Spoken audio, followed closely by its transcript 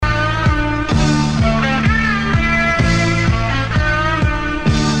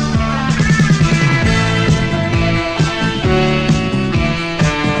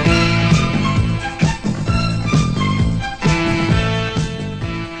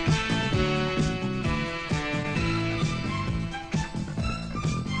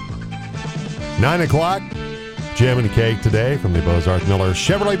9 o'clock. Jam and Cake today from the Bozarth Miller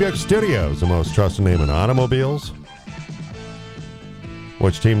Chevrolet Buick Studios, the most trusted name in automobiles.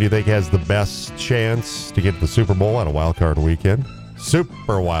 Which team do you think has the best chance to get to the Super Bowl at a wild card weekend?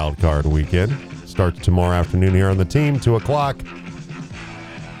 Super wild card weekend. Starts tomorrow afternoon here on the team, 2 o'clock.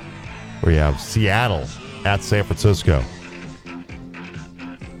 We have Seattle at San Francisco.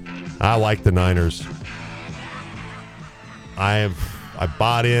 I like the Niners. I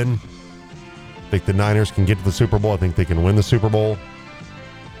bought in. I think the Niners can get to the Super Bowl. I think they can win the Super Bowl.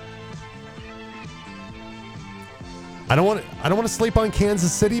 I don't want to sleep on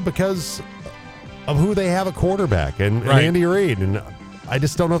Kansas City because of who they have at quarterback and Andy Reid, and I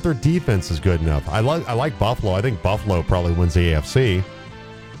just don't know if their defense is good enough. I like Buffalo. I think Buffalo probably wins the AFC.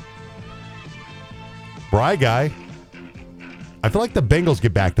 Bry Guy. I feel like the Bengals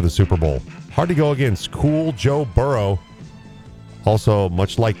get back to the Super Bowl. Hard to go against cool Joe Burrow. Also,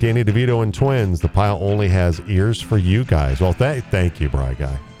 much like Danny DeVito and Twins, the pile only has ears for you guys. Well, thank you, Bry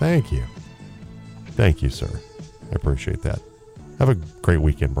Guy. Thank you. Thank you, sir. I appreciate that. Have a great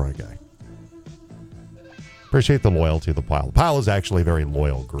weekend, Bry Guy. Appreciate the loyalty of the pile. The pile is actually a very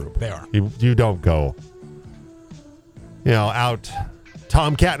loyal group. They are. You don't go, out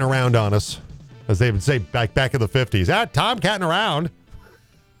tomcatting around on us, as they would say back in the 50s. Tomcatting around.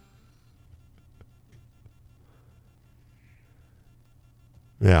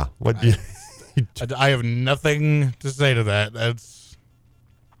 Yeah. What? I have nothing to say to that. That's.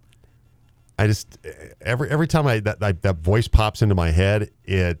 I just every time that voice pops into my head,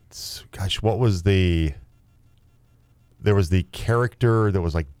 it's what was the? There was the character that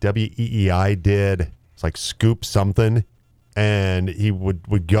was like WEEI did. It's like Scoop something, and he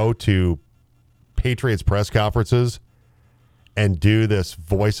would go to Patriots press conferences and do this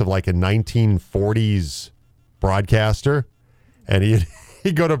voice of like a 1940s broadcaster, and he'd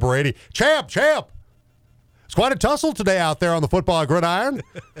go to Brady, champ. It's quite a tussle today out there on the football gridiron.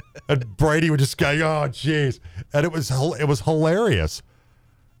 And Brady would just go, oh, jeez. And it was hilarious.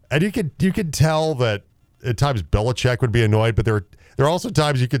 And you could tell that at times Belichick would be annoyed, but there are also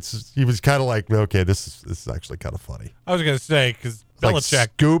times he was kind of like, okay, this is actually kind of funny. I was going to say, because Belichick. Like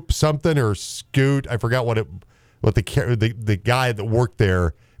Scoop something or Scoot. I forgot what the guy that worked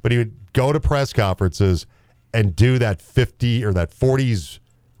there, but he would go to press conferences and do that 50 or that 40s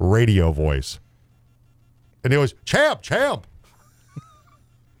radio voice. And it was champ.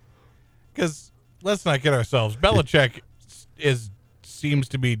 Because let's not get ourselves. Belichick seems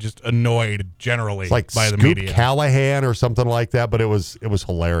to be just annoyed generally it's like by Scoop the media. Callahan or something like that, but it was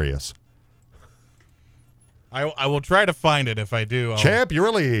hilarious. I will try to find it if I do. Champ, you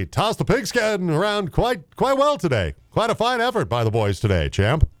really tossed the pigskin around quite well today. Quite a fine effort by the boys today,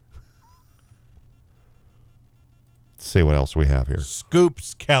 Champ. Let's see what else we have here.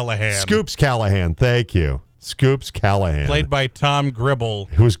 Scoops Callahan. Thank you. Scoops Callahan. Played by Tom Gribble.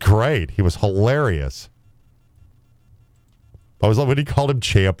 He was great. He was hilarious. I was like, when he called him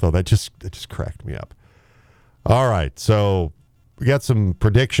Champ, though, it just cracked me up. All right, so we got some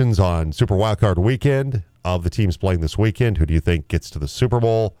predictions on Super Wildcard Weekend of the teams playing this weekend. Who do you think gets to the Super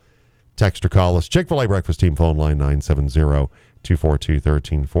Bowl? Text or call us. Chick-fil-A Breakfast Team phone line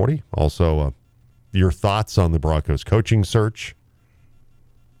 970-242-1340. Also, your thoughts on the Broncos coaching search.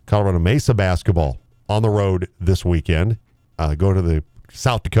 Colorado Mesa basketball on the road this weekend. Go to the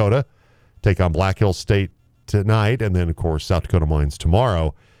South Dakota, take on Black Hills State tonight, and then, of course, South Dakota Mines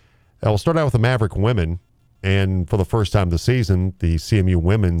tomorrow. We'll start out with the Maverick women, and for the first time this season, the CMU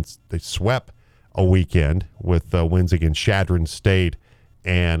women, they swept a weekend with wins against Chadron State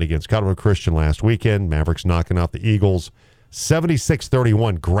and against Colorado Christian last weekend. Mavericks knocking out the Eagles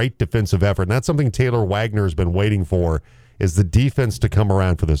 76-31. Great defensive effort, and that's something Taylor Wagner has been waiting for, is the defense to come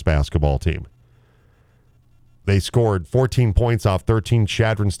around for this basketball team. They scored 14 points off 13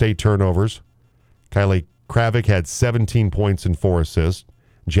 Chadron State turnovers. Kylie Kravick had 17 points and 4 assists.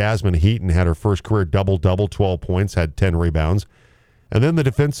 Jasmine Heaton had her first career double-double, 12 points, had 10 rebounds. And then the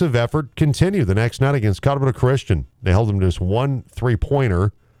defensive effort continued the next night against Colorado Christian. They held them to just 1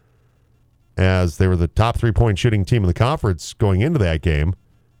 3-pointer as they were the top 3-point shooting team in the conference going into that game.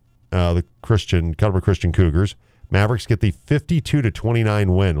 The Colorado Christian Cougars. Mavericks get the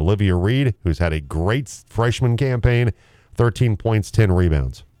 52-29 win. Olivia Reed, who's had a great freshman campaign, 13 points, 10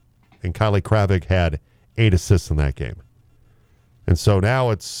 rebounds. And Kylie Kravick had 8 assists in that game. And so now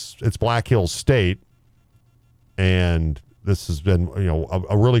it's Black Hills State, and this has been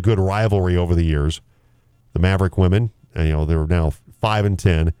a really good rivalry over the years. The Maverick women, they're now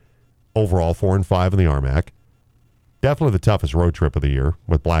 5-10 overall, 4-5 in the RMAC. Definitely the toughest road trip of the year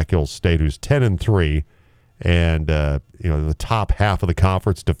with Black Hills State, who's 10-3. and the top half of the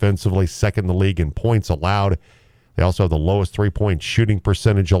conference defensively, second in the league in points allowed. They also have the lowest three-point shooting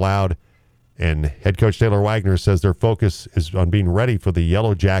percentage allowed. And head coach Taylor Wagner says their focus is on being ready for the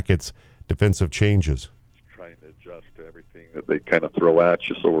Yellow Jackets' defensive changes. Trying to adjust to everything that they kind of throw at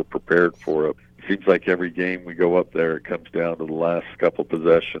you, so we're prepared for it. Seems like every game we go up there, it comes down to the last couple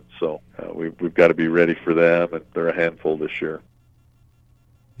possessions. So we've got to be ready for them, and they're a handful this year.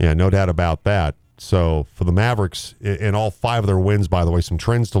 Yeah, no doubt about that. So for the Mavericks, in all 5 of their wins, by the way, some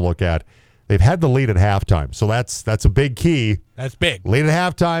trends to look at. They've had the lead at halftime, so that's a big key. That's big. Lead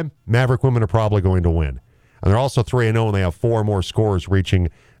at halftime, Maverick women are probably going to win. And they're also 3-0, and they have 4 more scores reaching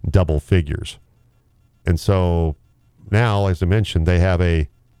double figures. And so now, as I mentioned, they have a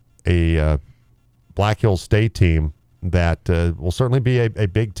Black Hills State team that will certainly be a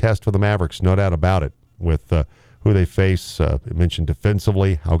big test for the Mavericks, no doubt about it, with who they face. I mentioned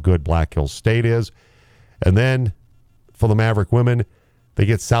defensively how good Black Hills State is. And then for the Maverick women, they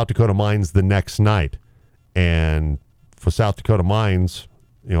get South Dakota Mines the next night. And for South Dakota Mines,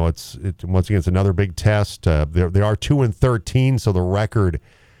 it's once again, it's another big test. They are 2-13, so the record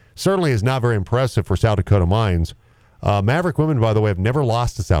certainly is not very impressive for South Dakota Mines. Maverick women, by the way, have never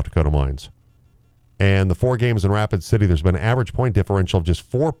lost to South Dakota Mines. And the 4 games in Rapid City, there's been an average point differential of just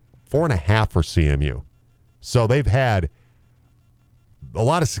 4.5 for CMU. So they've had a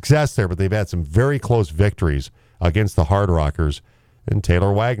lot of success there, but they've had some very close victories against the Hard Rockers. And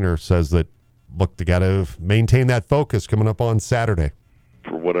Taylor Wagner says that, look, they got to maintain that focus coming up on Saturday.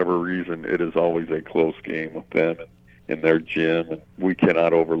 For whatever reason, it is always a close game with them in their gym, and we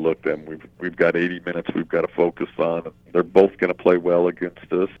cannot overlook them. We've got 80 minutes we've got to focus on. They're both going to play well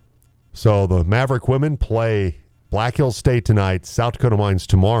against us. So the Maverick women play Black Hills State tonight, South Dakota Mines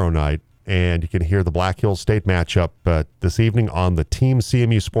tomorrow night, and you can hear the Black Hills State matchup this evening on the Team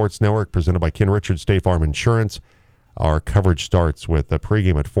CMU Sports Network, presented by Ken Richards State Farm Insurance. Our coverage starts with a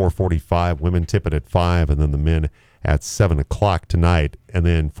pregame at 4:45, women tip it at 5, and then the men at 7 o'clock tonight. And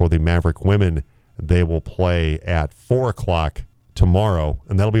then for the Maverick women, they will play at 4 o'clock tomorrow,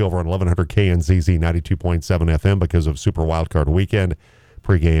 and that'll be over on 1100 KNZZ 92.7 FM because of Super Wildcard Weekend.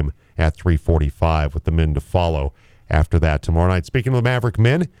 Pregame at 3:45 with the men to follow after that tomorrow night. Speaking of the Maverick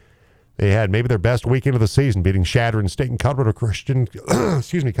men, they had maybe their best weekend of the season, beating Chadron State and Colorado Christian,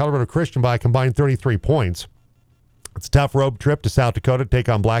 Colorado Christian by a combined 33 points. It's a tough road trip to South Dakota to take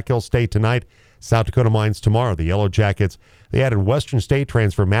on Black Hills State tonight. South Dakota Mines tomorrow. The Yellow Jackets, they added Western State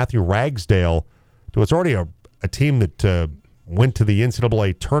transfer Matthew Ragsdale to what's already a team that went to the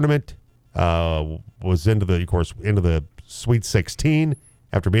NCAA tournament, was into the Sweet 16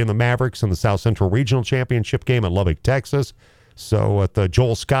 after being the Mavericks in the South Central Regional Championship game at Lubbock, Texas. So with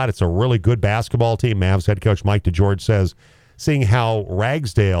Joel Scott, it's a really good basketball team. Mavs head coach Mike DeGeorge says seeing how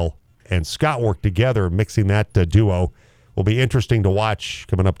Ragsdale and Scott work together, mixing that duo, will be interesting to watch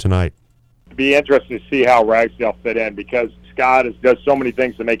coming up tonight. It'll be interesting to see how Ragsdale fit in, because Scott does so many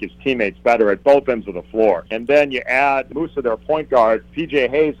things to make his teammates better at both ends of the floor. And then you add Musa, their point guard. PJ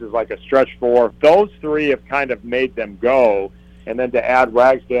Hayes is like a stretch 4. Those 3 have kind of made them go. And then to add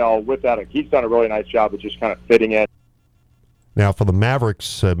Ragsdale with that, he's done a really nice job of just kind of fitting in. Now, for the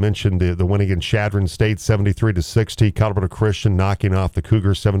Mavericks, mentioned the win against Chadron State, 73-60. Colorado Christian knocking off the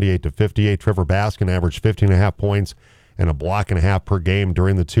Cougars, 78-58. Trevor Baskin averaged 15.5 points and a block and a half per game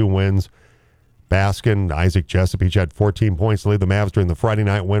during the 2 wins. Baskin, Isaac Jessup each had 14 points to lead the Mavs during the Friday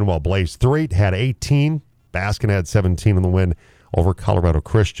night win, while Blaze Threet had 18. Baskin had 17 in the win over Colorado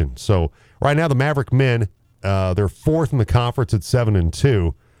Christian. So right now the Maverick men, they're 4th in the conference at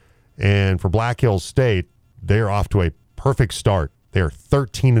 7-2. And for Black Hills State, they're off to a perfect start. They're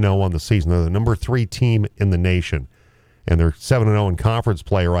 13-0 on the season. They're the number 3 team in the nation. And they're 7-0 in conference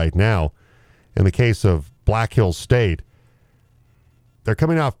play right now. In the case of Black Hills State, they're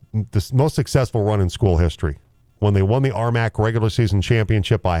coming off the most successful run in school history. When they won the RMAC regular season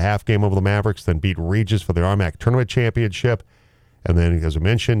championship by a half game over the Mavericks, then beat Regis for the RMAC tournament championship, and then, as I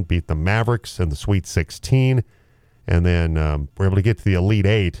mentioned, beat the Mavericks in the Sweet 16, and then were able to get to the Elite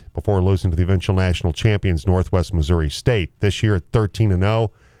 8 before losing to the eventual national champions, Northwest Missouri State. This year at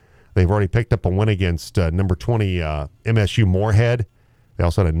 13-0, they've already picked up a win against number 20 MSU Moorhead. They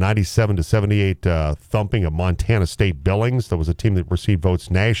also had a 97-78 thumping of Montana State Billings. That was a team that received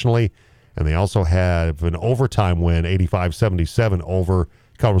votes nationally. And they also have an overtime win, 85-77 over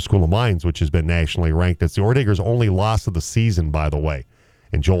Colorado School of Mines, which has been nationally ranked. It's the Orediggers' only loss of the season, by the way.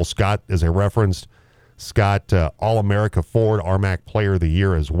 And Joel Scott, as I referenced, Scott, All-America forward, RMAC Player of the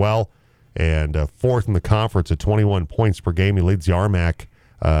Year as well. And 4th in the conference at 21 points per game. He leads the RMAC,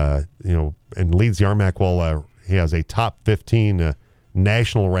 and leads the RMAC while he has a top 15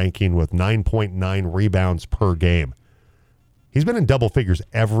 national ranking with 9.9 rebounds per game. He's been in double figures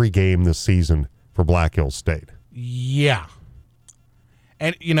every game this season for Black Hills State. Yeah.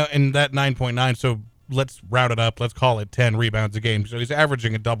 And, in that 9.9, so let's round it up. Let's call it 10 rebounds a game. So he's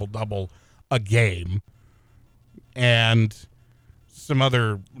averaging a double-double a game. And some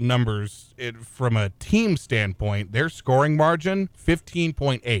other numbers from a team standpoint, their scoring margin,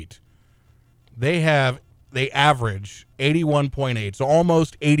 15.8. They average 81.8, so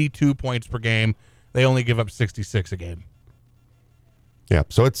almost 82 points per game. They only give up 66 a game. Yeah,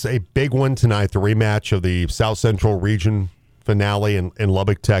 so it's a big one tonight, the rematch of the South Central Region finale in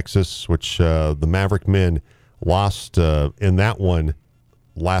Lubbock, Texas, which the Maverick men lost in that one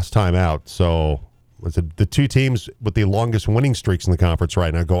last time out. So the two teams with the longest winning streaks in the conference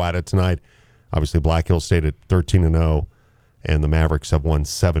right now go at it tonight. Obviously, Black Hills State at 13-0, and the Mavericks have won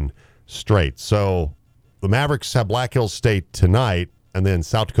 7 straight. So the Mavericks have Black Hills State tonight, and then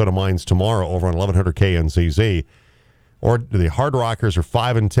South Dakota Mines tomorrow over on 1100 KNZZ. Or the Hard Rockers are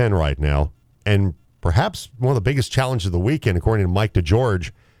 5-10 right now, and perhaps one of the biggest challenges of the weekend, according to Mike DeGeorge,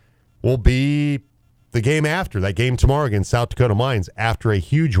 will be the game after, that game tomorrow against South Dakota Mines, after a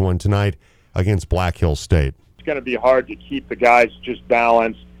huge one tonight against Black Hills State. It's going to be hard to keep the guys just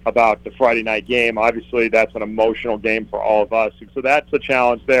balanced about the Friday night game. Obviously, that's an emotional game for all of us. So that's a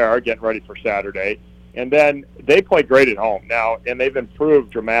challenge there, getting ready for Saturday. And then they play great at home now, and they've improved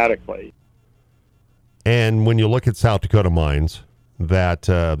dramatically. And when you look at South Dakota Mines, that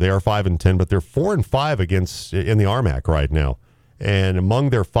they are 5-10, but they're 4-5 against in the RMAC right now. And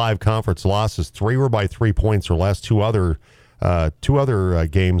among their 5 conference losses, 3 were by 3 points or less. Two other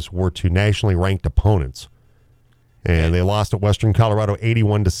games were to nationally ranked opponents, and they lost at Western Colorado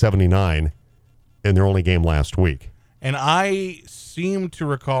 81-79 in their only game last week. And I seem to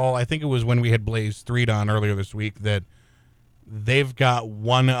recall, I think it was when we had Blaze 3 on earlier this week, that they've got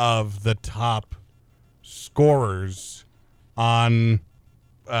one of the top scorers on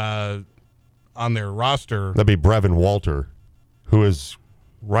their roster. That'd be Brevin Walter, who is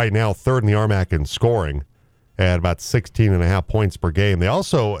right now 3rd in the RMAC in scoring at about 16.5 points per game. They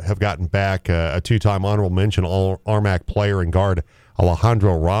also have gotten back a 2-time honorable mention All-RMAC player and guard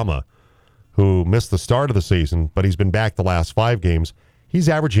Alejandro Rama, who missed the start of the season, but he's been back the last 5 games. He's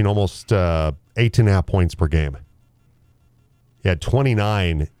averaging almost 18.5 points per game. He had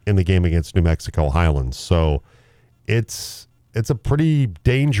 29 in the game against New Mexico Highlands. So it's a pretty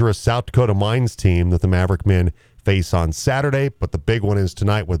dangerous South Dakota Mines team that the Maverick men face on Saturday, but the big one is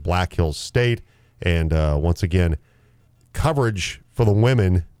tonight with Black Hills State. And once again, coverage for the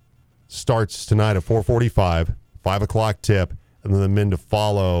women starts tonight at 4:45, 5 o'clock tip, and then the men to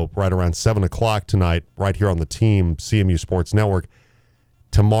follow right around 7 o'clock tonight, right here on the Team CMU Sports Network.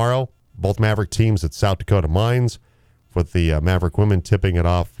 Tomorrow, both Maverick teams at South Dakota Mines, with the Maverick women tipping it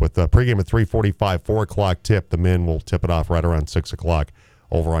off with the pregame at 3:45, 4 o'clock tip. The men will tip it off right around 6 o'clock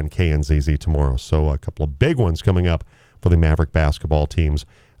over on KNZZ tomorrow. So a couple of big ones coming up for the Maverick basketball teams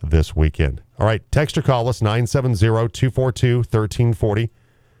this weekend. All right, text or call us, 970-242-1340.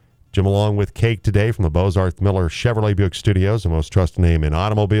 Jim along with Cake today from the Bozarth Miller Chevrolet Buick Studios, the most trusted name in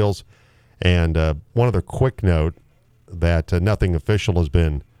automobiles. And one other quick note that nothing official has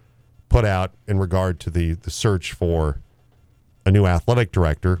been put out in regard to the search for a new athletic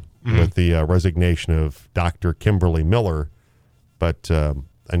director with the resignation of Dr. Kimberly Miller. But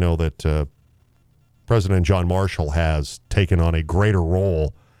I know that President John Marshall has taken on a greater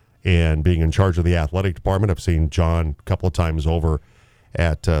role in being in charge of the athletic department. I've seen John a couple of times over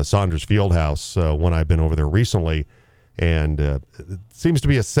at Saunders Fieldhouse when I've been over there recently. And it seems to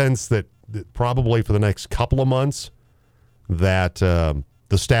be a sense that probably for the next couple of months that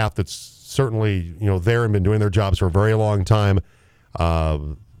the staff that's certainly there and been doing their jobs for a very long time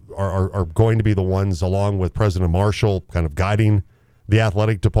are going to be the ones, along with President Marshall, kind of guiding the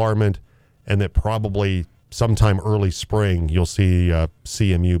athletic department, and that probably sometime early spring you'll see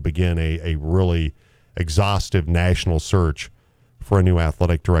CMU begin a really exhaustive national search for a new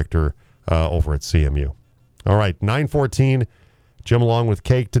athletic director over at CMU. All right, 9:14. Jim along with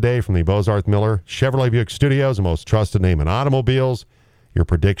Cake today from the Bozarth Miller Chevrolet Buick Studios, the most trusted name in automobiles. Your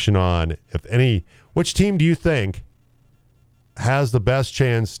prediction on which team do you think has the best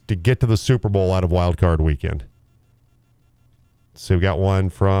chance to get to the Super Bowl out of Wild Card Weekend? So we got one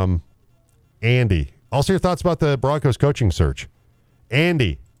from Andy. Also, your thoughts about the Broncos coaching search.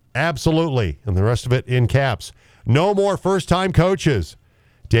 Andy, absolutely, and the rest of it in caps. No more first-time coaches.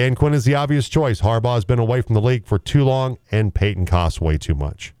 Dan Quinn is the obvious choice. Harbaugh has been away from the league for too long, and Peyton costs way too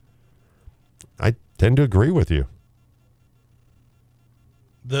much. I tend to agree with you.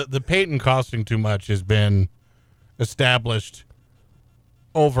 The Peyton costing too much has been established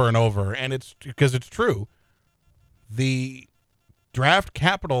over and over, and it's because it's true. The draft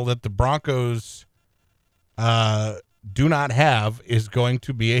capital that the Broncos do not have is going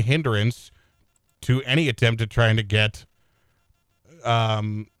to be a hindrance to any attempt at trying to get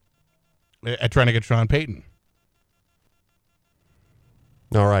Sean Payton.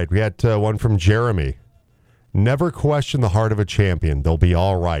 All right, we had one from Jeremy. Never question the heart of a champion. They'll be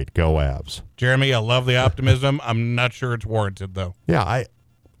all right. Go Avs. Jeremy, I love the optimism. I'm not sure it's warranted, though. Yeah,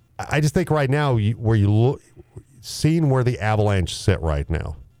 I just think right now, seeing where the Avalanche sit right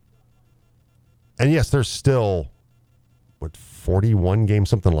now, and yes, there's still, 41 games,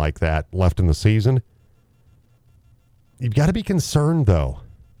 something like that, left in the season. You've got to be concerned, though.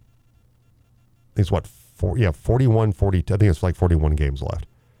 I think it's 41, 42. I think it's like 41 games left.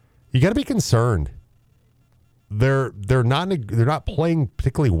 You got to be concerned. They're not playing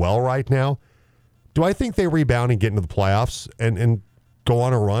particularly well right now. Do I think they rebound and get into the playoffs and go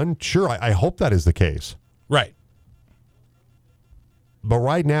on a run? Sure, I hope that is the case. Right. But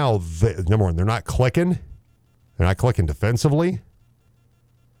right now, number one, they're not clicking. They're not clicking defensively.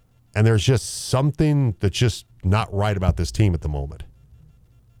 And there's just something that's just not right about this team at the moment.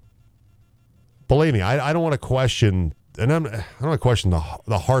 Believe me, I don't want to question, and I don't want to question the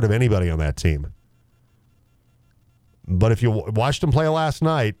heart of anybody on that team. But if you watched them play last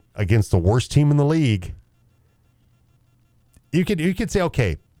night against the worst team in the league, you could say,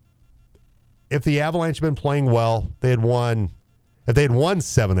 okay, if the Avalanche had been playing well, they had won. If they had won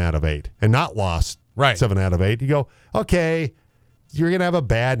 7 out of 8 and not lost 7 out of 8, you go, okay, you're gonna have a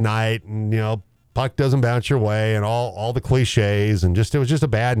bad night, and puck doesn't bounce your way, and all the cliches, and it was just a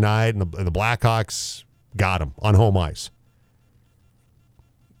bad night, and the Blackhawks got them on home ice.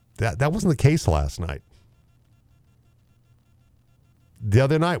 That wasn't the case last night. The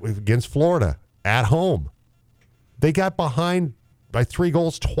other night against Florida at home, they got behind by 3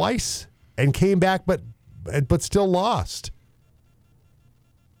 goals twice and came back, but still lost.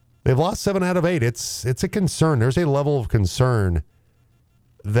 They've lost 7 out of 8. It's a concern. There's a level of concern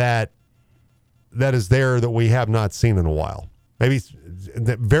that is there that we have not seen in a while. Maybe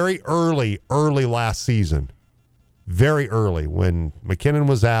very early last season, very early when McKinnon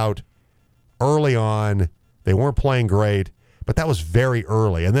was out, early on, they weren't playing great. But that was very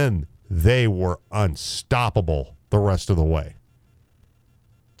early, and then they were unstoppable the rest of the way.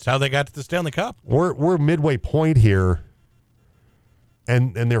 That's how they got to the Stanley Cup. We're midway point here,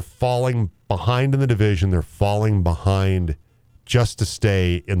 and they're falling behind in the division. They're falling behind just to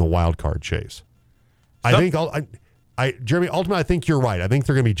stay in the wild card chase. Jeremy, ultimately, I think you're right. I think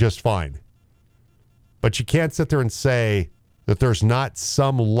they're going to be just fine. But you can't sit there and say that there's not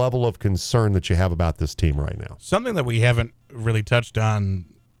some level of concern that you have about this team right now. Something that we haven't really touched on,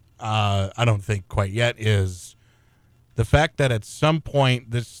 I don't think quite yet, is the fact that at some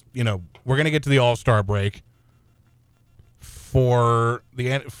point we're going to get to the All-Star break. For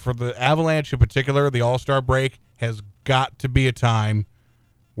the Avalanche in particular, the All-Star break has got to be a time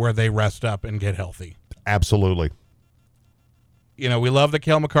where they rest up and get healthy. Absolutely. We love that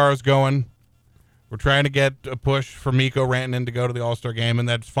Cale Makar is going. We're trying to get a push for Mikko Rantanen to go to the All-Star game, and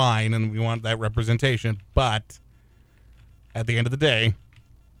that's fine, and we want that representation. But at the end of the day,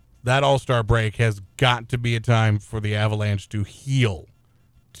 that All-Star break has got to be a time for the Avalanche to heal,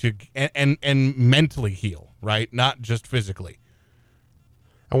 and mentally heal, right? Not just physically.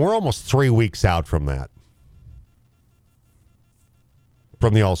 And we're almost 3 weeks out from that.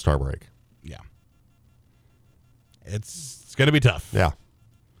 From the All-Star break. Yeah. It's going to be tough. Yeah.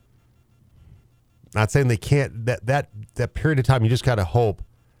 Not saying they can't. That period of time, you just got to hope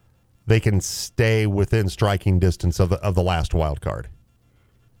they can stay within striking distance of the last wild card.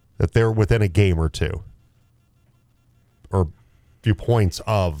 That they're within a game or two, or a few points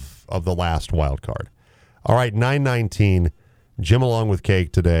of the last wild card. All right, 9:19. Jim along with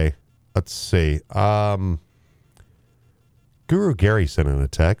Cake today. Let's see. Guru Gary sent in a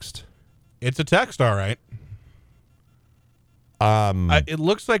text. It's a text, all right. It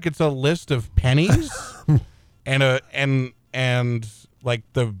looks like it's a list of pennies and like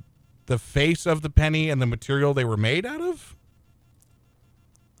the face of the penny and the material they were made out of.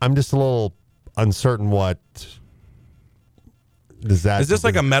 I'm just a little uncertain what does that. Is this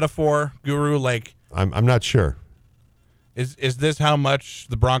like a metaphor, Guru? Like I'm not sure. Is this how much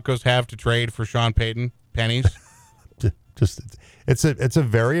the Broncos have to trade for Sean Payton? Pennies? It's a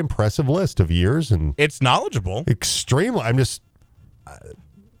very impressive list of years, and it's knowledgeable. Extremely.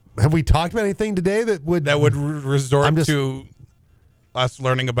 Have we talked about anything today that would resort to us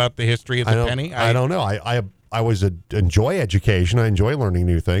learning about the history of the penny? I don't know. I always enjoy education. I enjoy learning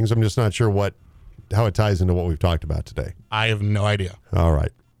new things. I'm just not sure what it ties into what we've talked about today. I have no idea. All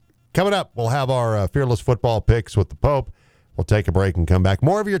right. Coming up, we'll have our Fearless Football picks with the Pope. We'll take a break and come back.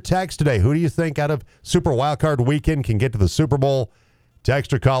 More of your text today. Who do you think out of Super Wildcard Weekend can get to the Super Bowl?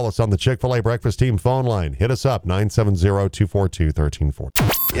 Text or call us on the Chick-fil-A Breakfast Team phone line. Hit us up,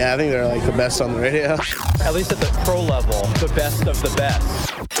 970-242-1340. Yeah, I think they're like the best on the radio. At least at the pro level, the best of the best.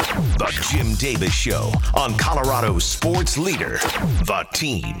 The Jim Davis Show on Colorado's sports leader, The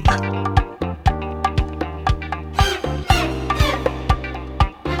Team.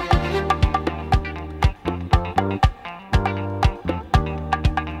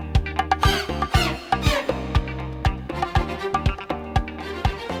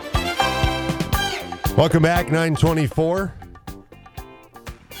 Welcome back, 924.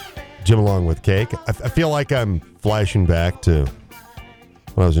 Jim along with Cake. I feel like I'm flashing back to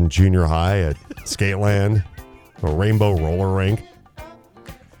when I was in junior high at Skateland, a rainbow roller rink.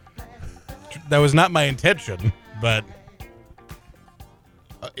 That was not my intention, but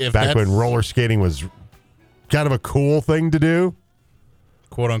if Back that's when roller skating was kind of a cool thing to do.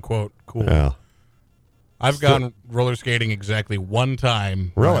 quote unquote cool. Yeah. I've gone roller skating exactly one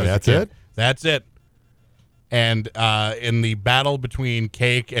time. when I Really? was a That's kid. it? That's it. And in the battle between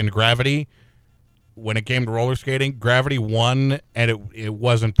Cake and Gravity, when it came to roller skating, Gravity won, and it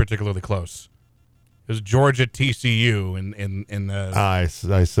wasn't particularly close. It was Georgia TCU in the I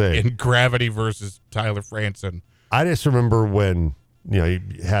see. in Gravity versus Tyler Franson. I just remember when, you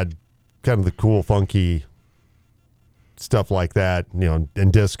had kind of the cool, funky stuff like that,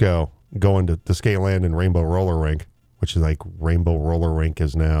 in disco, going to the Skateland and Rainbow Roller Rink, which is like Rainbow Roller Rink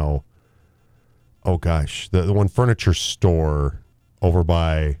is now, oh gosh, the one furniture store over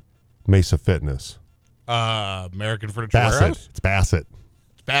by Mesa Fitness. American Furniture Bassett. Warehouse? It's Bassett.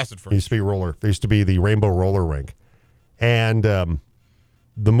 It's Bassett It used to be There used to be the Rainbow Roller Rink. And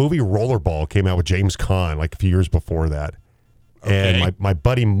the movie Rollerball came out with James Caan like a few years before that. Okay. And my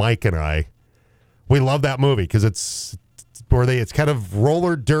buddy Mike and I, we love that movie because it's kind of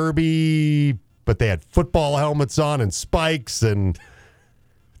roller derby, but they had football helmets on and spikes, and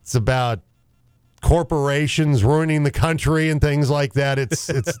it's about corporations ruining the country and things like that. It's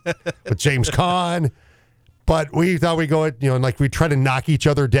with James Caan. But we thought we'd go, and like we try to knock each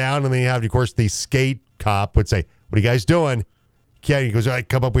other down, and then you have, of course, the skate cop would say, "What are you guys doing?" Yeah, he goes, "I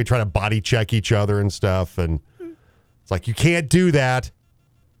come up, we try to body check each other and stuff," and it's like, you can't do that.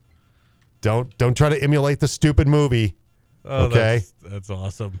 Don't try to emulate the stupid movie. Oh, okay, that's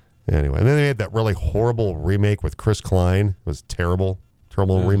awesome. Anyway, and then they had that really horrible remake with Chris Klein. It was terrible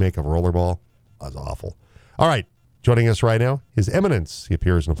remake of Rollerball. That was awful. All right, joining us right now, His Eminence. He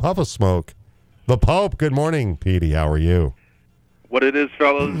appears in a puff of smoke. The Pope. Good morning, Petey. How are you? What it is,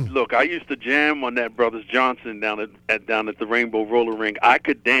 fellas, look, I used to jam on that Brothers Johnson down at the Rainbow Roller Rink. I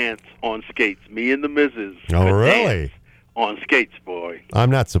could dance on skates. Me and the missus Oh, could really? dance on skates, boy. I'm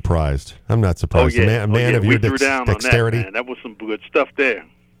not surprised. Oh, yeah. A man of we your threw down dexterity. on that, man. That was some good stuff there.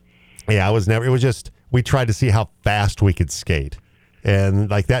 Yeah, it was just, we tried to see how fast we could skate. And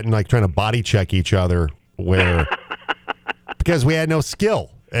like that, and like trying to body check each other because we had no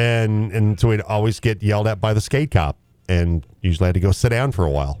skill. And so we'd always get yelled at by the skate cop, and usually had to go sit down for a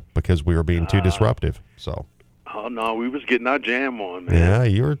while because we were being too disruptive. So, Oh, no, we was getting our jam on, man. yeah,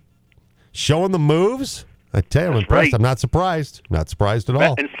 you were showing the moves. I tell you, I'm That's impressed. right. I'm not surprised. Not surprised at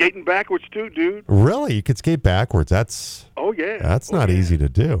all. And skating backwards, too, dude. Really? You could skate backwards. That's Oh, yeah. not easy to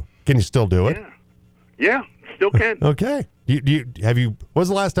do. Can you still do it? Yeah. Yeah, still can. Okay. When was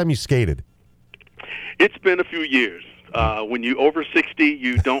the last time you skated? It's been a few years. When you over 60,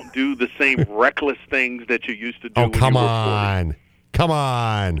 you don't do the same reckless things that you used to do. Oh, when come you were 40. on. Come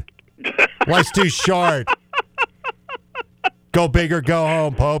on. Life's too short. Go big or go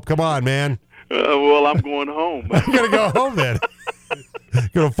home, Pope. Come on, man. Well, I'm going home. You got to go home then.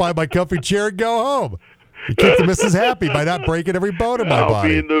 Going to find my comfy chair and go home. You keep the missus happy by not breaking every bone in my I'll body.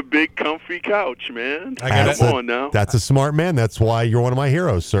 be in the big comfy couch, man. I Come on now. That's a smart man. That's why you're one of my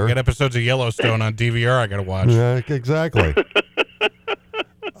heroes, sir. I got episodes of Yellowstone on DVR I got to watch. Yeah, exactly.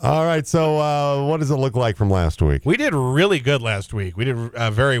 All right, so what does it look like from last week? We did really good last week. We did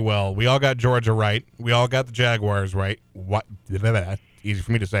very well. We all got Georgia right. We all got the Jaguars right. What? Easy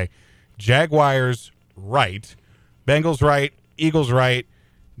for me to say. Jaguars right. Bengals right. Eagles right.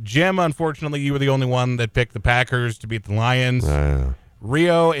 Jim, unfortunately, you were the only one that picked the Packers to beat the Lions.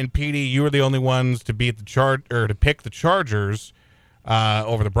 Rio and Petey, you were the only ones to beat to pick the Chargers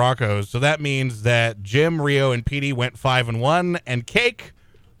over the Broncos. So that means that Jim, Rio, and Petey went 5-1, and Cake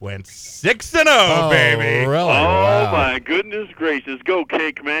went 6-0, baby. Really? Oh, Wow. my goodness gracious. Go,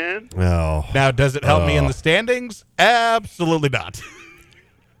 Cake, man. Oh. Now, does it help me in the standings? Absolutely not.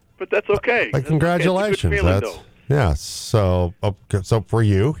 but that's okay. Like, congratulations. It's a good feeling, Yeah. So, so for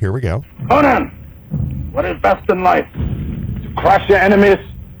you, here we go. Conan, what is best in life? To crush your enemies,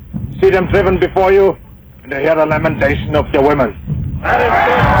 see them driven before you, and to hear the lamentation of your women.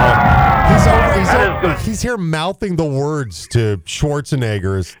 He's here mouthing the words to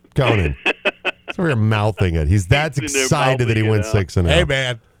Schwarzenegger as Conan. He's over here mouthing it. He's that excited that he went 6-0. Hey,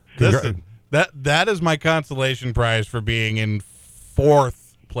 man. Listen, that is my consolation prize for being in fourth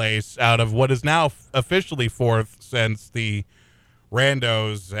place out of what is now officially fourth since the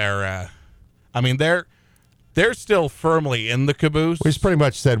Randos era. I mean, they're still firmly in the caboose. He's pretty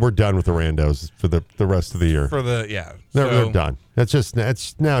much said we're done with the Randos for the rest of the year. They're done.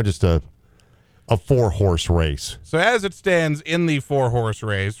 It's now just a 4-horse race. So as it stands in the 4-horse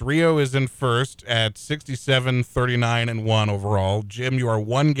race, Rio is in first at 67, 39, and 1 overall. Jim, you are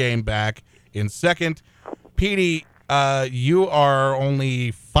 1 game back in second. Petey, you are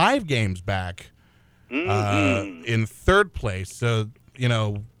only 5 games back in third place. So,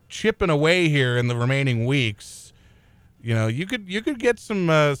 chipping away here in the remaining weeks, you could get some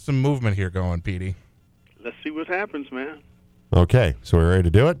movement here going, Petey. Let's see what happens, man. Okay, so we're ready to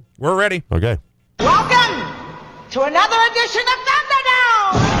do it? We're ready. Okay. Welcome to another edition of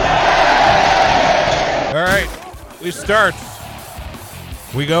Thunderdome! All right, we start.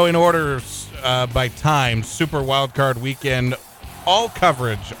 We go in order by time. Super Wildcard Weekend, all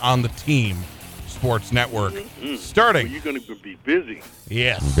coverage on the Team Sports Network. Starting. Well, you're going to be busy.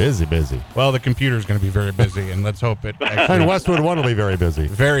 Yes. Busy. Well, the computer's going to be very busy, and let's hope it actually... And Westwood One will be very busy.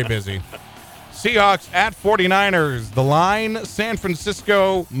 Very busy. Seahawks at 49ers. The line, San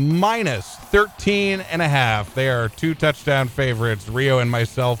Francisco minus 13.5. They are 2-touchdown favorites. Rio and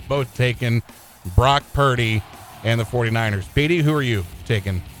myself both taking Brock Purdy and the 49ers. Petey, who are you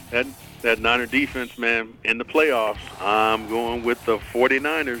taking? That Niner defense, man, in the playoffs. I'm going with the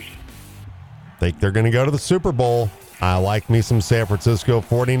 49ers. Think they're going to go to the Super Bowl. I like me some San Francisco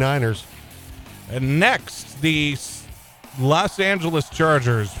 49ers. And next, the Los Angeles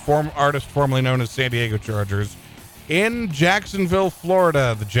Chargers, artist formerly known as San Diego Chargers, in Jacksonville,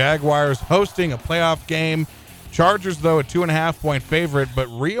 Florida. The Jaguars hosting a playoff game. Chargers, though, a 2.5-point favorite, but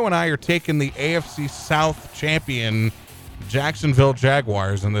Rio and I are taking the AFC South champion Jacksonville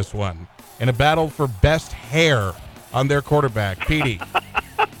Jaguars in this one, in a battle for best hair on their quarterback. Petey,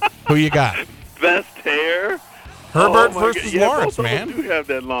 who you got? Best hair? Herbert versus Lawrence, both man. Of them do have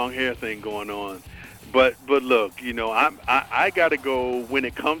that long hair thing going on. But look, I got to go when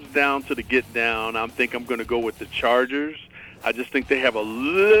it comes down to the get down. I'm going to go with the Chargers. I just think they have a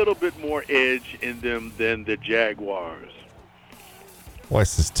little bit more edge in them than the Jaguars. Boy,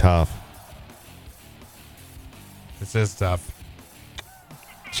 this is tough. This is tough.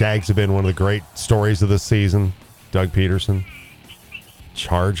 Jags have been one of the great stories of this season. Doug Peterson.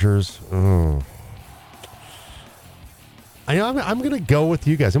 Chargers. Oh. I'm going to go with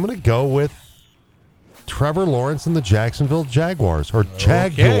you guys. I'm going to go with Trevor Lawrence and the Jacksonville Jaguars. Or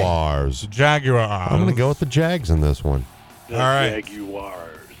Jaguars. Jaguars. I'm going to go with the Jags in this one. The All right.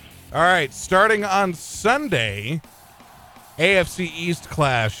 Jaguars. All right, starting on Sunday, AFC East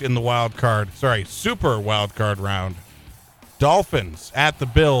clash in the Super Wild Card round. Dolphins at the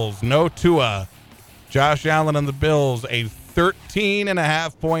Bills, no Tua. Josh Allen and the Bills, a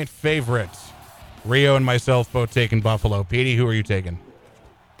 13.5-point favorite. Rio and myself both taking Buffalo. Petey, who are you taking?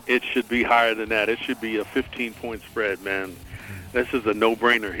 It should be higher than that. It should be a 15-point spread, man. This is a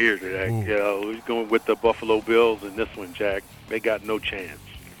no-brainer here, Jack. We're going with the Buffalo Bills in this one, Jack. They got no chance.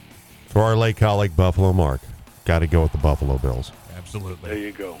 For our late colleague, Buffalo Mark, got to go with the Buffalo Bills. Absolutely. There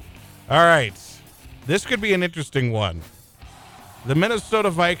you go. All right. This could be an interesting one. The Minnesota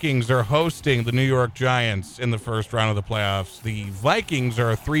Vikings are hosting the New York Giants in the first round of the playoffs. The Vikings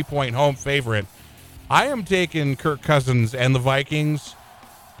are a 3-point home favorite. I am taking Kirk Cousins and the Vikings.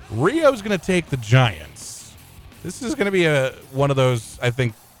 Rio's going to take the Giants. This is going to be one of those, I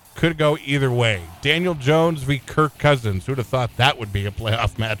think, could go either way. Daniel Jones v. Kirk Cousins. Who'd have thought that would be a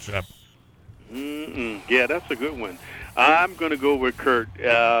playoff matchup? Yeah, that's a good one. I'm going to go with Kirk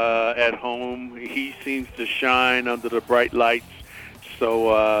at home. He seems to shine under the bright lights.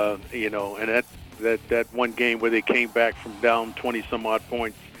 So, and that one game where they came back from down 20-some-odd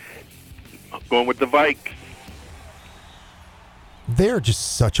points, I'm going with the Vikes. They're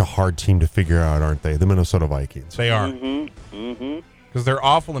just such a hard team to figure out, aren't they? The Minnesota Vikings. They are. Because they're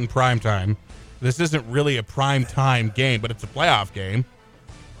awful in prime time. This isn't really a prime time game, but it's a playoff game.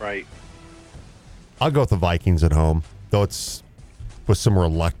 Right. I'll go with the Vikings at home, though it's with some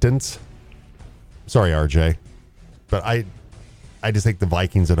reluctance. Sorry, RJ. But I just think the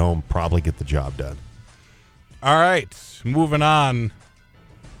Vikings at home probably get the job done. All right. Moving on.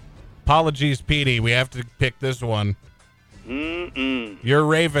 Apologies, Petey. We have to pick this one. Your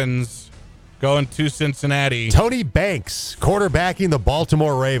Ravens going to Cincinnati. Tony Banks quarterbacking the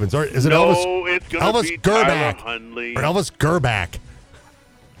Baltimore Ravens. Or is it it's going to be Tyler Gerback? Huntley. Or Elvis Gerback?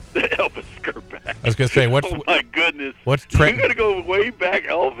 Elvis Gerback. I was going to say, Oh my goodness! What's Trent? You're going to go way back,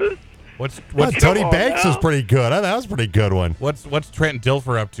 Elvis. What's Tony Banks is pretty good. That was a pretty good one. What's Trent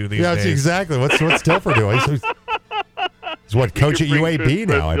Dilfer up to these days? Yeah, exactly. What's Dilfer doing? He's what, coach at UAB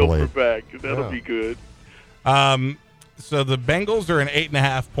now, I believe. Back. That'll be good. So the Bengals are an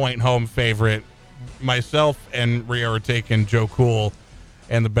 8.5-point home favorite. Myself and Rio are taking Joe Cool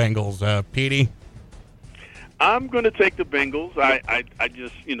and the Bengals. Petey? I'm going to take the Bengals. I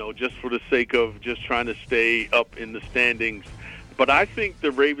just, just for the sake of just trying to stay up in the standings. But I think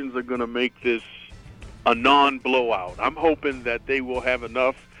the Ravens are going to make this a non-blowout. I'm hoping that they will have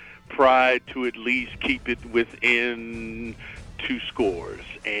enough pride to at least keep it within 2 scores.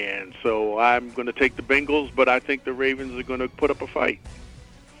 And so I'm going to take the Bengals, but I think the Ravens are going to put up a fight.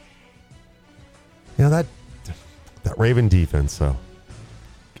 That Raven defense, though,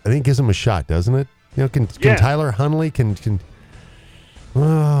 I think gives them a shot, doesn't it? Can Tyler Huntley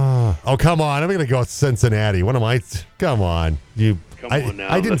oh, come on! I'm going to go with Cincinnati. What am I? Come on, you. Come on now.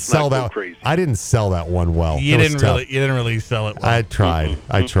 I didn't sell that. Crazy. I didn't sell that one well. You didn't really sell it well. I tried.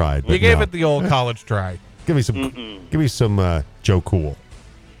 I tried. You gave it the old college try. Give me some Joe Cool.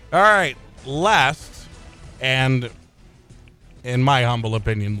 All right, last, and in my humble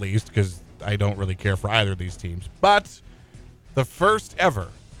opinion, least, because I don't really care for either of these teams, but the first ever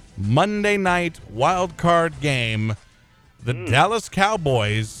Monday night wild card game, the Dallas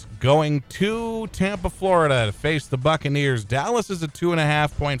Cowboys going to Tampa, Florida to face the Buccaneers. Dallas is a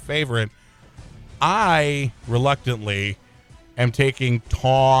 2.5-point favorite. I reluctantly am taking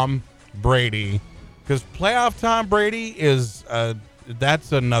Tom Brady because playoff Tom Brady is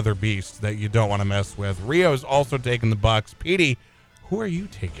that's another beast that you don't want to mess with. Rio's also taking the Bucs. Petey, who are you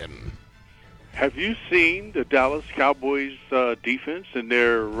taking? Have you seen the Dallas Cowboys defense and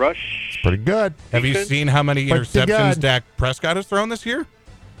their rush? It's pretty good. Have you seen how many interceptions Dak Prescott has thrown this year?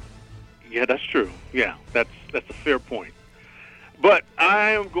 Yeah, that's true. Yeah, that's a fair point. But I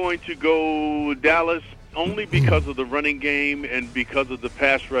am going to go Dallas only because of the running game and because of the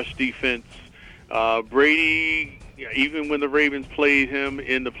pass rush defense. Brady, even when the Ravens played him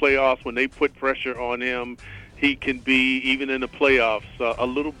in the playoffs, when they put pressure on him, he can be, even in the playoffs, a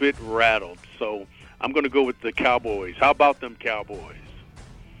little bit rattled. So I'm going to go with the Cowboys. How about them Cowboys?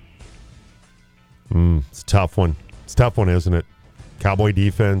 It's a tough one. It's a tough one, isn't it? Cowboy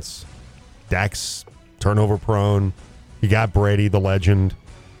defense. Dak's turnover prone. You got Brady, the legend.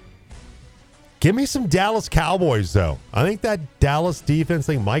 Give me some Dallas Cowboys, though. I think that Dallas defense,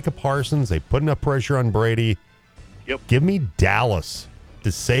 Micah Parsons, they put enough pressure on Brady. Yep. Give me Dallas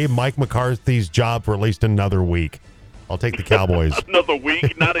to save Mike McCarthy's job for at least another week. I'll take the Cowboys. Another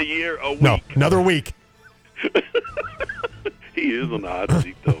week, not a year, a week. No, another week. He is on the hot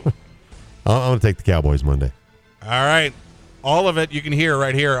seat, though. I'm going to take the Cowboys Monday. All right. All of it you can hear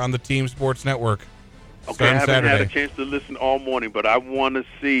right here on the Team Sports Network. Okay, I haven't Saturday. had a chance to listen all morning, but I want to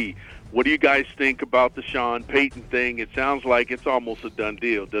see, what do you guys think about the Sean Payton thing? It sounds like it's almost a done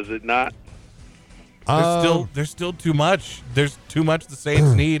deal, does it not? There's still too much. There's too much the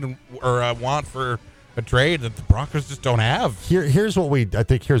Saints need or want for a trade that the Broncos just don't have. Here's what we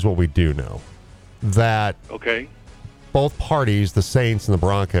do know. That Okay. both parties, the Saints and the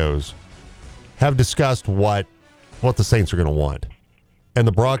Broncos, have discussed what the Saints are going to want. And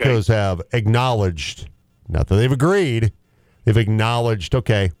the Broncos have acknowledged, not that they've agreed, they've acknowledged,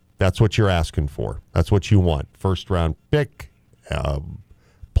 okay, that's what you're asking for. That's what you want. First round pick,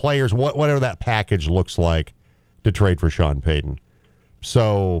 players, whatever that package looks like to trade for Sean Payton.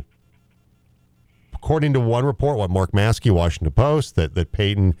 So, according to one report, what Mark Maskey, Washington Post, that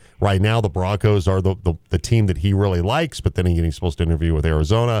Payton, right now, the Broncos are the team that he really likes, but then he's supposed to interview with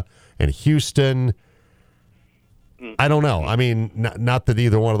Arizona and Houston. I don't know. I mean, not that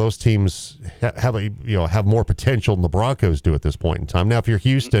either one of those teams have more potential than the Broncos do at this point in time. Now, if you're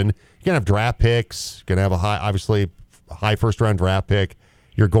Houston, you're gonna have draft picks, gonna have a high first round draft pick.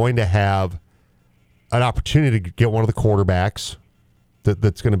 You're going to have an opportunity to get one of the quarterbacks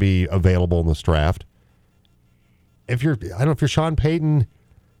that's going to be available in this draft. If you're Sean Payton,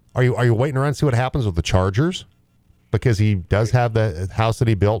 are you waiting around to see what happens with the Chargers? Because he does have the house that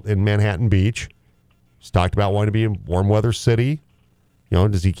he built in Manhattan Beach. He's talked about wanting to be in warm weather city.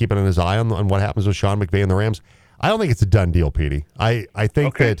 Does he keep it on his eye on what happens with Sean McVay and the Rams? I don't think it's a done deal, Petey. I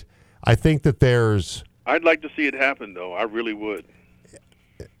think that there's. I'd like to see it happen, though. I really would.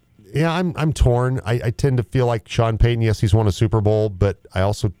 Yeah, I'm torn. I tend to feel like Sean Payton, yes, he's won a Super Bowl, but I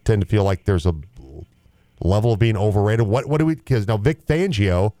also tend to feel like there's a level of being overrated. What do we, because now Vic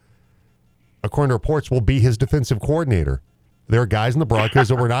Fangio, according to reports, will be his defensive coordinator. There are guys in the Broncos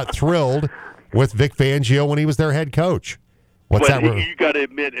that were not thrilled with Vic Fangio when he was their head coach. You got to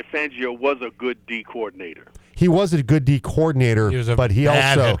admit, Fangio was a good D coordinator. He was a good D coordinator, but he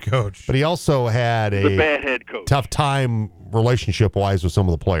head coach. But he also had a bad head coach. Tough time relationship-wise with some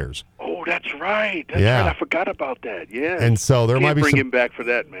of the players. Oh, that's right. That's right. I forgot about that. Yeah. And so there might be bring some, him back for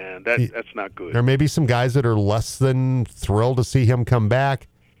that, man. That's not good. There may be some guys that are less than thrilled to see him come back,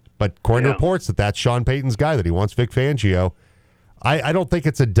 but according to reports that's Sean Payton's guy, that he wants Vic Fangio. I don't think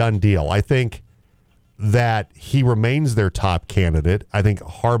it's a done deal. I think that he remains their top candidate. I think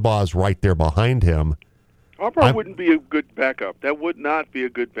Harbaugh's right there behind him. Harbaugh wouldn't be a good backup. That would not be a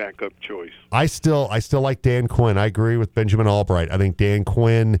good backup choice. I still like Dan Quinn. I agree with Benjamin Albright. I think Dan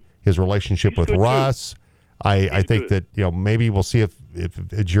Quinn, his relationship with Russ, I think that maybe we'll see if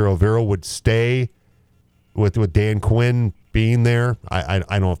Ejiro Evero would stay with Dan Quinn being there. I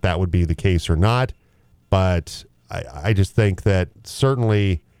don't know if that would be the case or not, but I just think that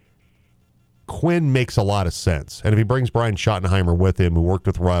certainly Quinn makes a lot of sense. And if he brings Brian Schottenheimer with him, who worked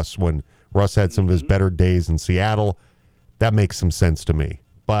with Russ when Russ had some of his better days in Seattle, that makes some sense to me.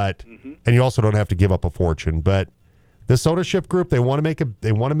 But and you also don't have to give up a fortune. But this ownership group, they want to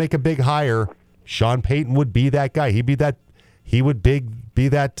make a big hire. Sean Payton would be that guy. He would be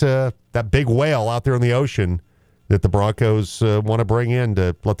that big whale out there in the ocean that the Broncos want to bring in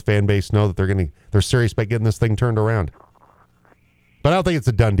to let the fan base know that they're serious about getting this thing turned around. But I don't think it's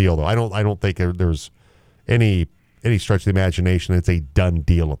a done deal, though. I don't think there's any stretch of the imagination it's a done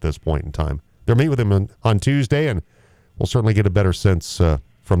deal at this point in time. They'll meet with him on Tuesday, and we'll certainly get a better sense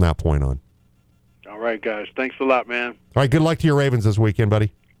from that point on. All right, guys. Thanks a lot, man. All right, good luck to your Ravens this weekend,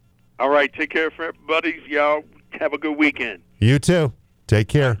 buddy. All right, take care, buddies. Y'all have a good weekend. You too. Take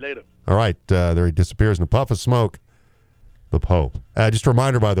care. Later. All right, there he disappears in a puff of smoke. The Pope. Just a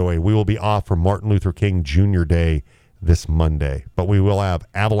reminder, by the way, we will be off for Martin Luther King Jr. Day this Monday, but we will have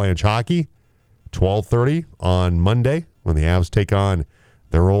Avalanche hockey 12:30 on Monday when the Avs take on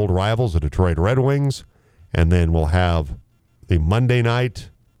their old rivals, the Detroit Red Wings, and then we'll have the Monday night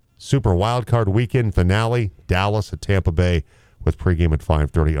Super Wildcard Weekend finale, Dallas at Tampa Bay, with pregame at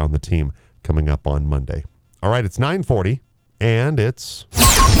 5:30 on the team coming up on Monday. All right, it's 9:40, and it's...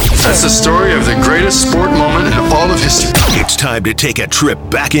 That's the story of the greatest sport moment in all of history. It's time to take a trip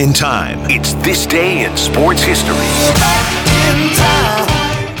back in time. It's This Day in Sports History.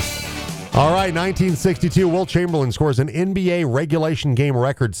 All right, 1962, Wilt Chamberlain scores an NBA regulation game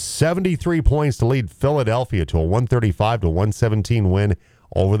record 73 points to lead Philadelphia to a 135-117 win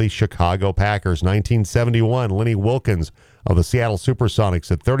over the Chicago Packers. 1971, Lenny Wilkins of the Seattle Supersonics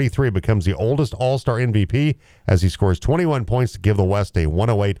at 33 becomes the oldest All-Star MVP as he scores 21 points to give the West a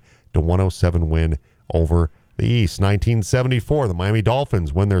 108-107 win over the East. 1974, the Miami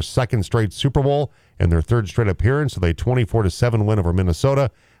Dolphins win their second straight Super Bowl and their third straight appearance with a 24-7 win over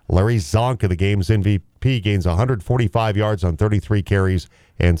Minnesota. Larry Zonk, of the game's MVP, gains 145 yards on 33 carries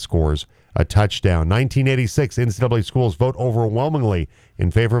and scores a touchdown. 1986, NCAA schools vote overwhelmingly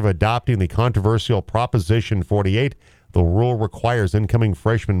in favor of adopting the controversial Proposition 48. The rule requires incoming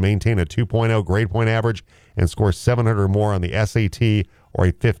freshmen maintain a 2.0 grade point average and score 700 or more on the SAT or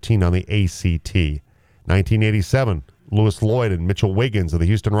a 15 on the ACT. 1987, Lewis Lloyd and Mitchell Wiggins of the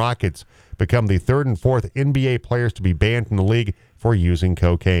Houston Rockets become the third and fourth NBA players to be banned from the league for using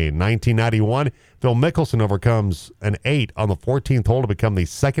cocaine. 1991, Phil Mickelson overcomes an 8 on the 14th hole to become the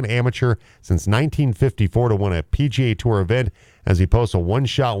second amateur since 1954 to win a PGA Tour event as he posts a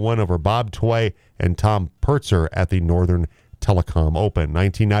one-shot win over Bob Tway and Tom Purtzer at the Northern Telecom Open.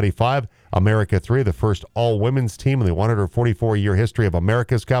 1995, America 3, the first all-women's team in the 144-year history of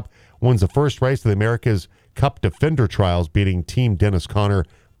America's Cup, wins the first race of the America's Cup Defender Trials, beating Team Dennis Conner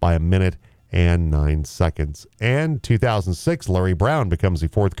by 1 minute and 9 seconds. And 2006, Larry Brown becomes the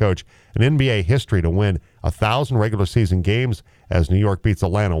fourth coach in NBA history to win 1,000 regular season games as New York beats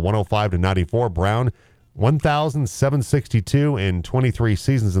Atlanta 105-94. Brown, 1,762 in 23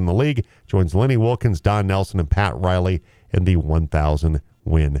 seasons in the league, joins Lenny Wilkins, Don Nelson, and Pat Riley in the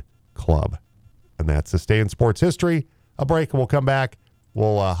 1,000-win club. And that's This Day in Sports History. A break, and we'll come back.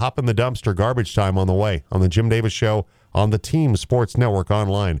 We'll hop in the dumpster, garbage time on the way on the Jim Davis Show on the Team Sports Network,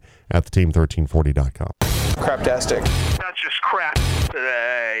 online at theteam1340.com. Craptastic. That's just crap.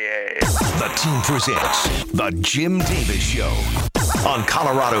 The team presents The Jim Davis Show on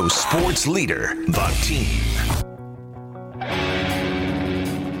Colorado's sports leader, The Team.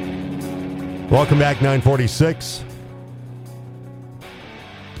 Welcome back, 946.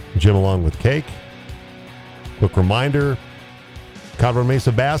 Jim along with Cake. Quick reminder, Colorado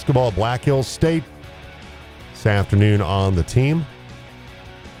Mesa basketball, Black Hills State this afternoon on the team.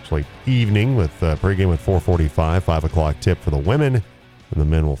 Actually, evening with pregame at 4:45, 5 o'clock tip for the women, and the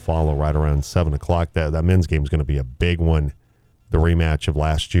men will follow right around 7 o'clock. That men's game is going to be a big one, the rematch of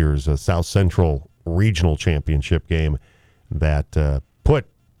last year's South Central Regional Championship game that put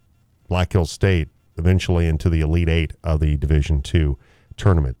Black Hills State eventually into the Elite Eight of the Division II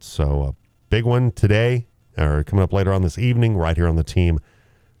tournament. So a big one today, or coming up later on this evening, right here on the team.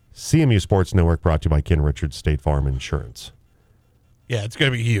 CMU Sports Network, brought to you by Ken Richards State Farm Insurance. Yeah, it's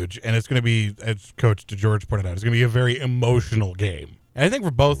going to be huge, and it's going to be, as Coach DeGeorge pointed out, it's going to be a very emotional game. And I think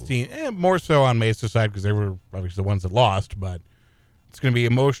for both teams, more so on Mesa's side because they were obviously the ones that lost, but it's going to be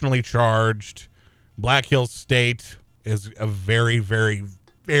emotionally charged. Black Hills State is a very, very,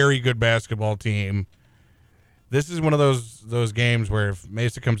 very good basketball team. This is one of those games where if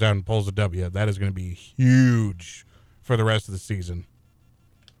Mesa comes out and pulls a W, that is going to be huge for the rest of the season.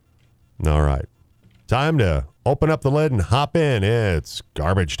 All right. Time to open up the lid and hop in. It's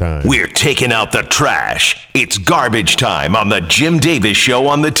garbage time. We're taking out the trash. It's garbage time on the Jim Davis Show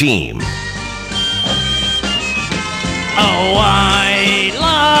on the team. Oh, I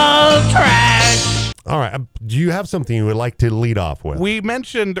love trash. All right. Do you have something you would like to lead off with? We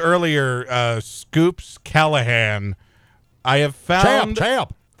mentioned earlier Scoops Callahan. I have found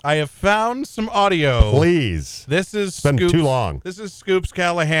Champ. I have found some audio. Please. This is It's been Scoops, too long. This is Scoops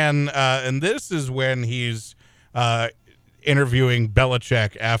Callahan, and this is when he's interviewing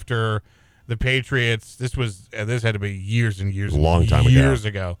Belichick after the Patriots. This had to be years and years, years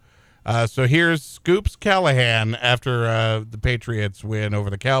ago. So here's Scoops Callahan after the Patriots win over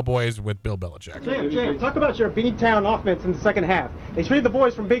the Cowboys with Bill Belichick. Jim, talk about your B-Town offense in the second half. They treated the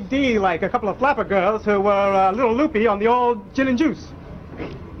boys from Big D like a couple of flapper girls who were a little loopy on the old gin and juice.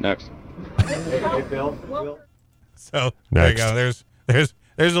 Next. Hey, Bill. So Next. There you go.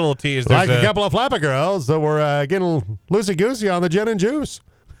 There's a little tease. Like a couple of flapper girls that were getting loosey-goosey on the gin and juice.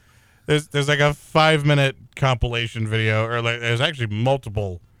 There's like a 5-minute compilation video, or there's actually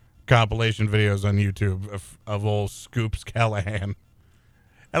multiple compilation videos on YouTube of old Scoops Callahan.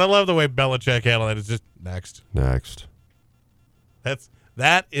 And I love the way Belichick handled it. It's just next.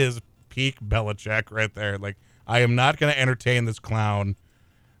 That is peak Belichick right there. Like, I am not going to entertain this clown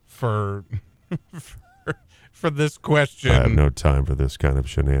for this question. I have no time for this kind of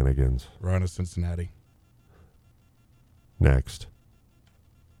shenanigans. We're on to Cincinnati. Next.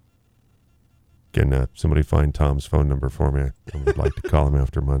 Can somebody find Tom's phone number for me? I would like to call him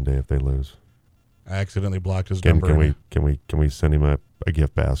after Monday if they lose. I accidentally blocked his number. Can we send him a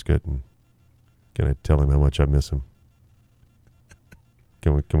gift basket and can I tell him how much I miss him?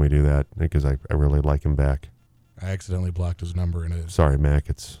 Can we do that? Because I really like him back. I accidentally blocked his number in it. Sorry, Mac.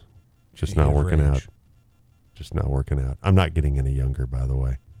 It's just not working out. Just not working out. I'm not getting any younger, by the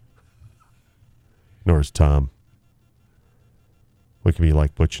way. Nor is Tom. We could be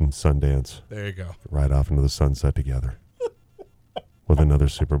like Butch and Sundance. There you go. Right off into the sunset together with another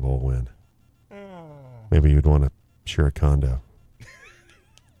Super Bowl win. Maybe you'd want to share a condo.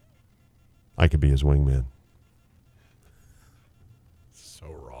 I could be his wingman. So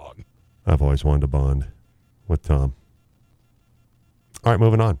wrong. I've always wanted to bond with Tom. All right,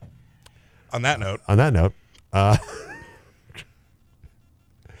 moving on. On that note,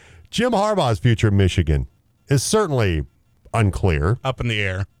 Jim Harbaugh's future in Michigan is certainly unclear. Up in the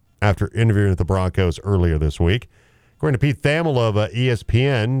air. After interviewing with the Broncos earlier this week. According to Pete Thamel of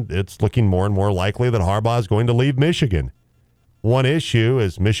ESPN, it's looking more and more likely that Harbaugh is going to leave Michigan. One issue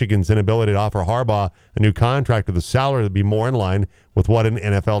is Michigan's inability to offer Harbaugh a new contract with a salary that would be more in line with what an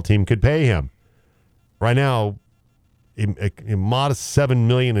NFL team could pay him. Right now, a modest $7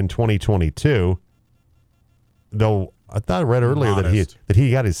 million in 2022, though I thought I read earlier that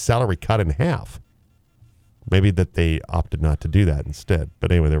he got his salary cut in half. Maybe that they opted not to do that instead.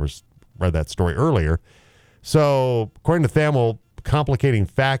 But anyway, read that story earlier. So, according to Thamel, complicating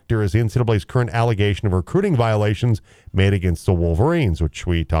factor is the NCAA's current allegation of recruiting violations made against the Wolverines, which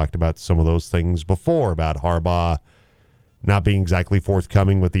we talked about some of those things before, about Harbaugh not being exactly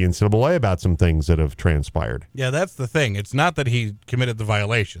forthcoming with the NCAA about some things that have transpired. Yeah, that's the thing. It's not that he committed the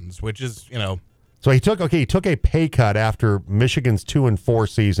violations, which is, So he took a pay cut after Michigan's 2-4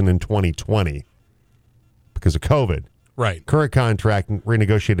 season in 2020 because of COVID. Right. Current contract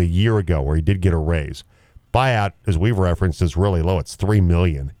renegotiated a year ago where he did get a raise. Buyout, as we've referenced, is really low. It's $3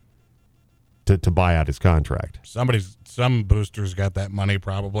 million to buy out his contract. Some boosters got that money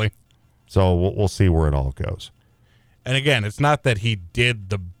probably. So we'll see where it all goes. And again, it's not that he did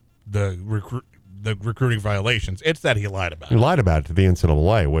the the recruiting violations. It's that he lied about He lied about it to the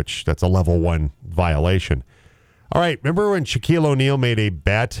NCAA, which that's a level 1 violation. All right, remember when Shaquille O'Neal made a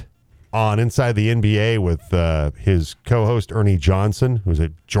bet on Inside the NBA with his co-host Ernie Johnson, who's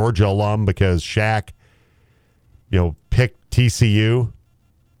a Georgia alum, because Shaq, picked TCU,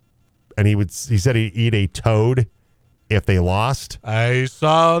 and he said he'd eat a toad if they lost. I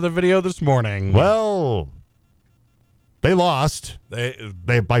saw the video this morning. Well, they lost.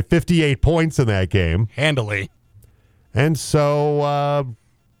 They by 58 points in that game. Handily. And so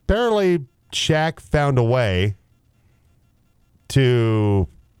apparently Shaq found a way to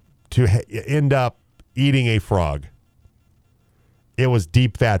end up eating a frog. It was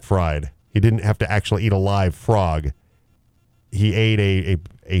deep fat fried. He didn't have to actually eat a live frog. He ate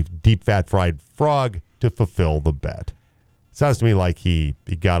a deep fat fried frog to fulfill the bet. Sounds to me like he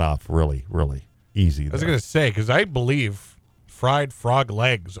got off really, really easy there. I was going to say, because I believe fried frog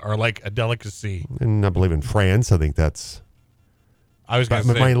legs are like a delicacy. And I believe in France. I think that's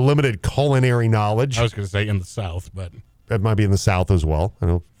my limited culinary knowledge. I was going to say in the South, but that might be in the South as well. I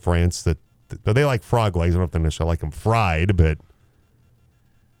know France, that they like frog legs. I don't know if they necessarily like them fried, but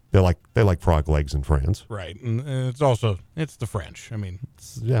they like frog legs in France. Right. And it's the French. I mean,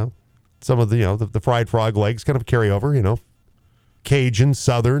 some of the fried frog legs kind of carry over, Cajun,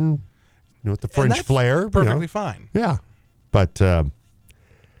 Southern, with the French flair. Perfectly fine. Yeah. But it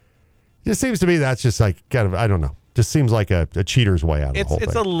just seems to me that's just like kind of, I don't know, just seems like a cheater's way out of the whole thing.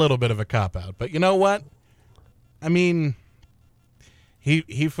 It's a little bit of a cop-out. But you know what? I mean, he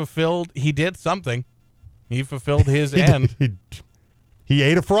did something. He fulfilled his end. He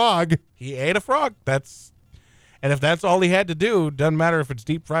ate a frog. He ate a frog. And if that's all he had to do, doesn't matter if it's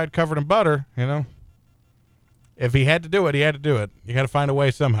deep fried covered in butter, If he had to do it, he had to do it. You got to find a way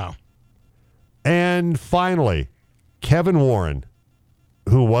somehow. And finally, Kevin Warren,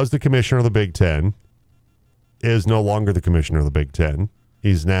 who was the commissioner of the Big Ten, is no longer the commissioner of the Big Ten.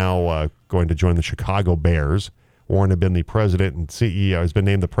 He's now going to join the Chicago Bears. Warren had been the president and CEO. Has been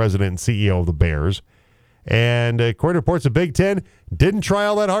named the president and CEO of the Bears. And according to reports, the Big Ten didn't try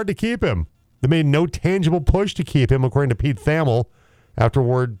all that hard to keep him. They made no tangible push to keep him, according to Pete Thamel, after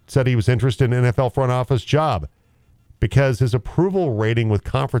word said he was interested in an NFL front office job, because his approval rating with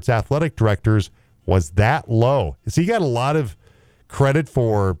conference athletic directors was that low. So he got a lot of credit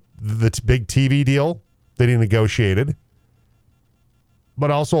for the big TV deal that he negotiated,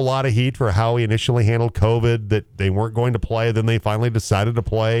 but also a lot of heat for how he initially handled COVID, that they weren't going to play. Then they finally decided to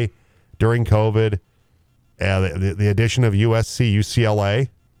play during COVID. The addition of USC, UCLA,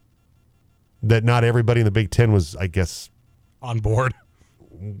 that not everybody in the Big Ten was, I guess, on board,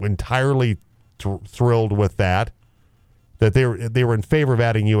 entirely thrilled with that. That they were in favor of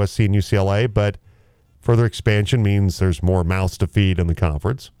adding USC and UCLA, but further expansion means there's more mouths to feed in the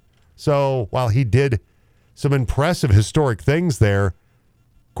conference. So while he did some impressive historic things there,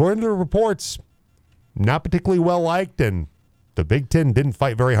 according to the reports, not particularly well liked, and the Big Ten didn't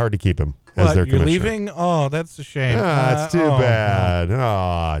fight very hard to keep him as their commissioner. You're leaving? Oh, that's a shame. That's too bad.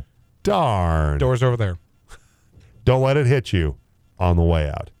 Oh, darn. Door's over there. Don't let it hit you on the way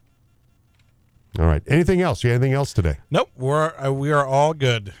out. All right. Anything else? You got anything else today? Nope. We are all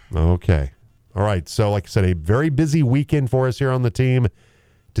good. Okay. All right. So, like I said, a very busy weekend for us here on the team.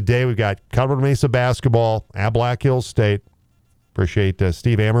 Today we've got Colorado Mesa basketball at Black Hills State. Appreciate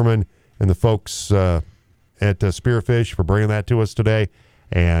Steve Ammerman and the folks at Spearfish for bringing that to us today.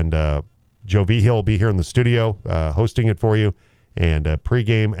 And Joe Vigil will be here in the studio hosting it for you. And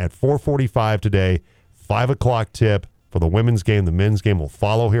pregame at 4:45 today, 5 o'clock tip for the women's game. The men's game will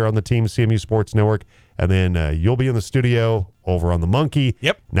follow here on the Team CMU Sports Network. And then you'll be in the studio over on the Monkey.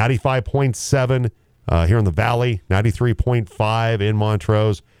 Yep. 95.7 here in the Valley, 93.5 in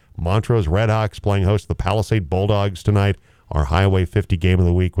Montrose. Montrose Redhawks playing host to the Palisade Bulldogs tonight. Our Highway 50 game of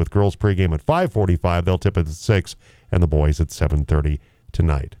the week with girls pregame at 5:45. They'll tip it at 6, and the boys at 7:30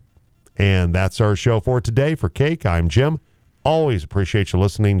 tonight. And that's our show for today. For Cake, I'm Jim. Always appreciate you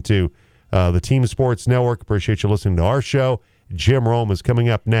listening to the Team Sports Network. Appreciate you listening to our show. Jim Rome is coming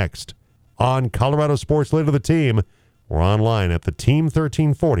up next on Colorado Sports Leader of the Team. We're online at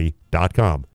theteam1340.com.